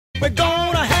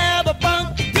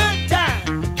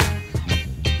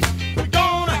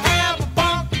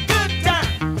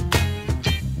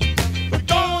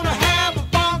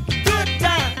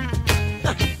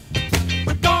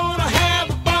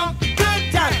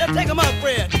gotta take 'em up,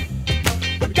 Fred.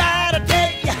 We gotta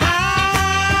take you higher.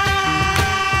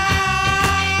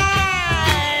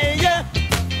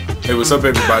 Hey, what's up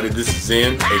everybody? This is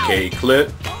Zen, aka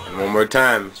Clip, and one more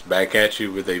time, it's back at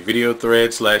you with a video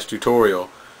thread / tutorial.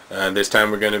 This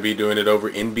time we're going to be doing it over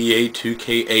NBA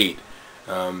 2K8.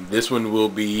 This one will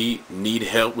be need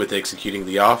help with executing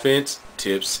the offense,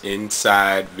 tips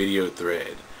inside video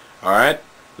thread. Alright,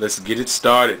 let's get it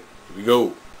started. Here we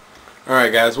go.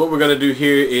 Alright guys, what we're going to do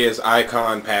here is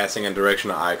icon passing and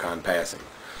directional icon passing.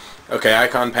 Okay,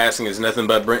 icon passing is nothing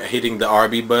but hitting the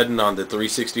RB button on the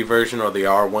 360 version or the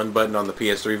R1 button on the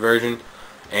PS3 version,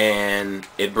 and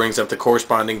it brings up the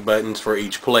corresponding buttons for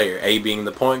each player. A being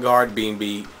the point guard,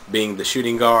 B being the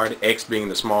shooting guard, X being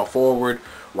the small forward,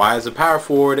 Y is the power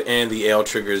forward, and the L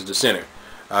triggers the center.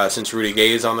 Since Rudy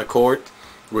Gay is on the court,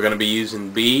 we're going to be using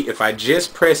B. If I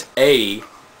just press A,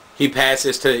 he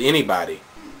passes to anybody.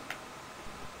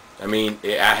 I mean,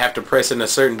 I have to press in a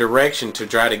certain direction to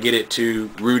try to get it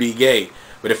to Rudy Gay.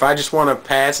 But if I just want to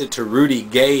pass it to Rudy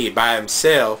Gay by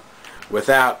himself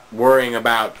without worrying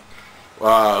about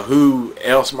who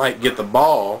else might get the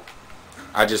ball,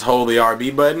 I just hold the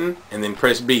RB button and then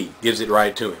press B. Gives it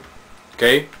right to him.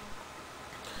 Okay?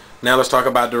 Now let's talk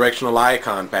about directional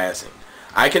icon passing.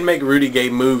 I can make Rudy Gay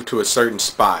move to a certain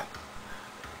spot.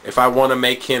 If I want to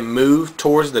make him move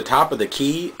towards the top of the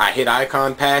key, I hit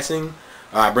icon passing.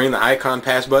 I bring the icon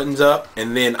pass buttons up,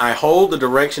 and then I hold the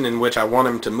direction in which I want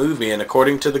him to move in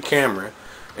according to the camera,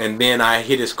 and then I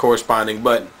hit his corresponding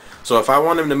button. So if I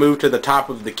want him to move to the top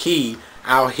of the key,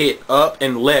 I'll hit up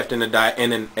and left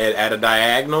at a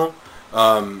diagonal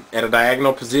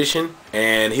position,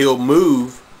 and he'll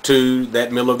move to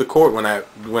that middle of the court when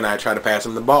I try to pass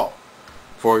him the ball,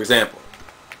 for example.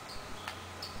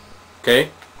 Okay?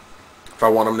 If I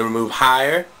want him to move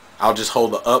higher, I'll just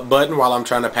hold the up button while I'm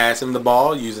trying to pass him the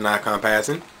ball using icon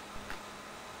passing.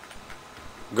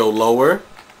 Go lower.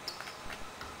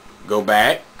 Go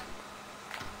back.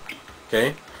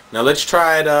 Okay. Now let's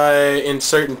try it in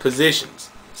certain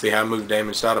positions. See how I moved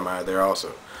Damon Stoudemire there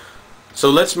also. So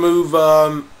let's move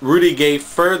Rudy Gay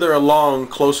further along,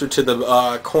 closer to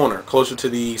the corner, closer to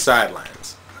the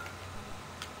sidelines.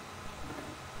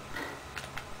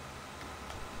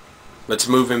 Let's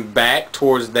move him back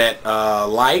towards that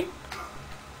light.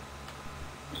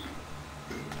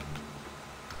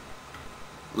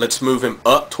 Let's move him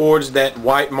up towards that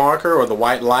white marker or the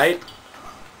white light.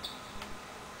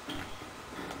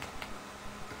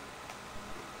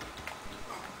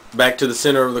 Back to the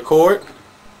center of the court.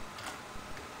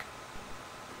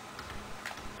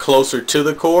 Closer to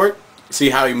the court. See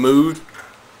how he moved?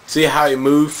 See how he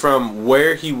moved from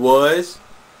where he was?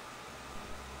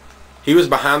 He was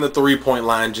behind the three-point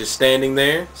line, just standing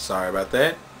there. Sorry about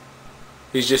that.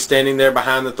 He's just standing there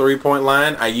behind the three-point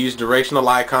line. I use directional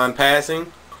icon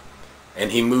passing, and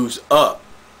he moves up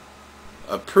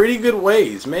a pretty good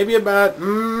ways, maybe about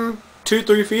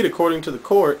 2-3 feet according to the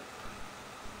court.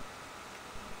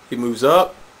 He moves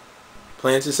up,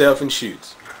 plants himself, and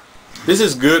shoots. This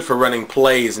is good for running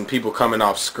plays and people coming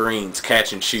off screens,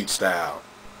 catch and shoot style.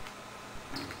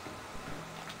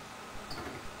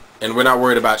 And we're not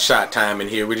worried about shot time in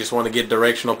here. We just want to get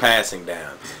directional passing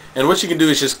down. And what you can do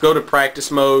is just go to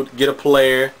practice mode, get a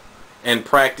player, and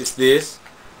practice this.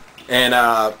 And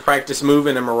practice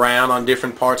moving them around on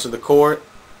different parts of the court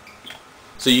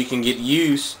so you can get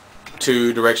used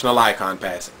to directional icon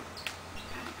passing.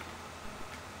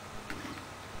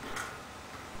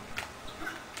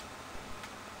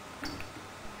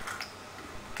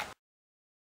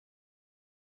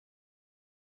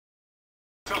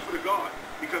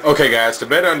 Okay guys, to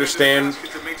better understand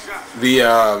the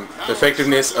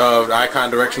effectiveness of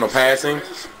icon directional passing,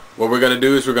 what we're going to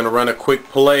do is we're going to run a quick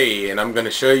play, and I'm going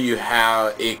to show you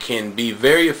how it can be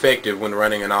very effective when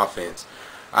running an offense.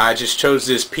 I just chose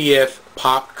this PF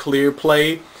pop clear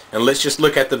play, and let's just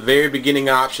look at the very beginning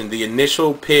option. The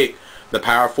initial pick, the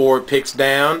power forward picks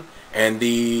down, and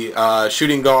the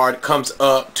shooting guard comes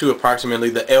up to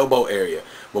approximately the elbow area.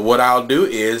 But what I'll do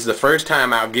is the first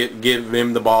time I'll give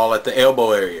him the ball at the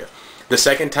elbow area. The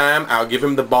second time I'll give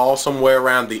him the ball somewhere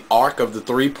around the arc of the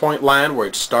three-point line where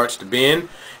it starts to bend.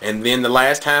 And then the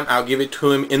last time I'll give it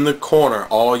to him in the corner,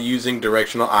 all using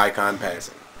directional icon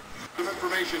passing. Some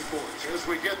information for us as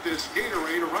we get this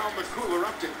Gatorade around the cooler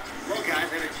update. Well, guys,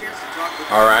 had a chance to talk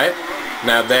with Alright,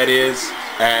 now that is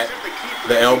at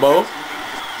the elbow.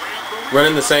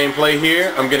 Running the same play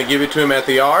here. I'm going to give it to him at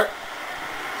the arc.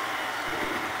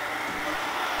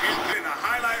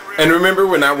 And remember,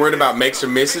 we're not worried about makes or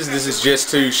misses. This is just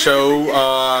to show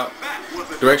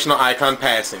directional icon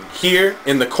passing. Here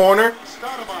in the corner,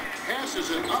 passes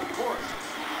it up court.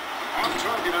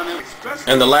 target on them,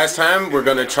 especially. And the last time, we're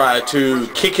going to try to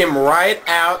kick him right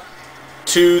out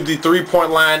to the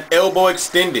three-point line, elbow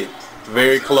extended.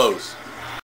 Very close.